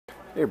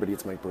Hey everybody,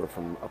 it's Mike Brewer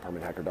from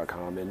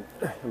ApartmentHacker.com, and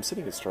I'm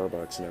sitting at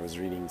Starbucks and I was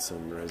reading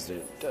some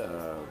resident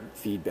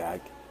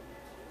feedback,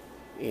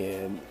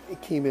 and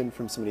it came in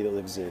from somebody that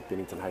lives at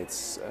Bennington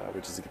Heights,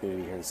 which is a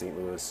community here in St.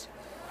 Louis.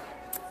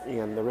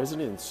 And the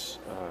residents'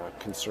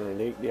 concern,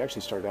 they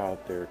actually started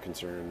out their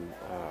concern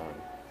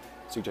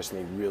suggesting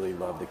they really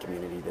love the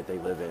community that they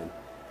live in,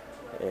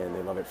 and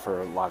they love it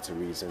for lots of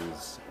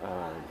reasons.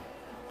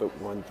 But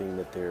one thing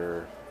that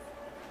they're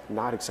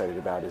not excited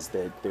about is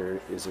that there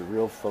is a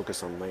real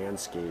focus on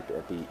landscape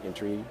at the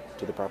entry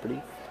to the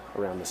property,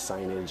 around the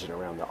signage and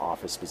around the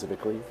office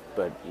specifically,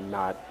 but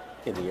not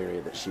in the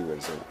area that she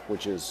lives in,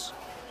 which is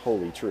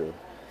wholly true.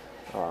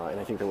 And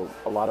I think that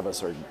a lot of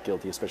us are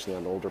guilty, especially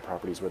on older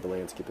properties where the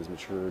landscape has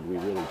matured. We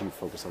really do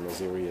focus on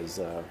those areas,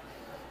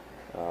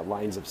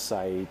 lines of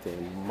sight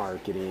and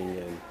marketing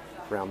and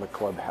around the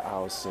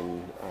clubhouse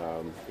and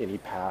any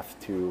path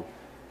to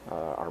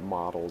our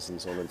models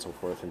and so on and so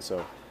forth. And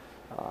so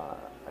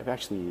I've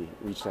actually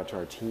reached out to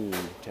our team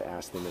to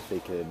ask them if they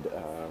could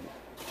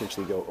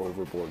potentially go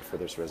overboard for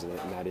this resident,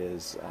 and that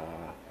is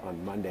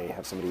on Monday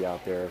have somebody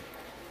out there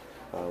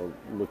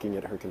looking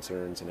at her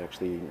concerns and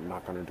actually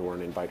knock on her door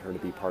and invite her to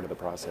be part of the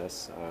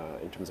process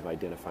in terms of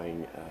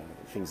identifying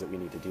things that we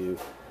need to do,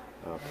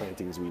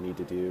 plantings we need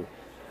to do,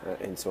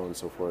 and so on and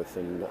so forth.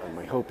 And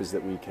my hope is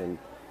that we can,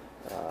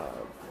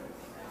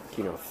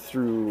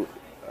 through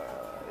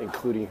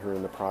including her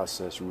in the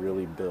process,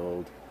 really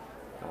build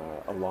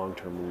a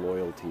long-term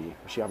loyalty.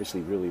 She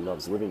obviously really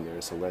loves living there,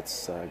 so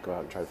let's go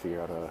out and try to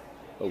figure out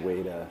a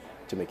way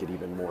to make it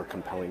even more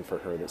compelling for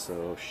her, that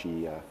so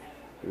she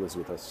lives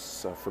with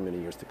us for many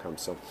years to come.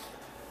 So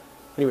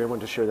anyway, I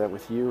wanted to share that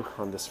with you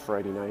on this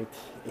Friday night,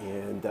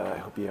 and I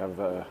hope you have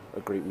a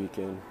great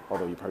weekend,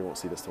 although you probably won't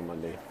see this till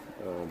Monday.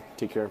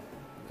 Take care,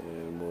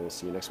 and we'll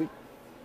see you next week.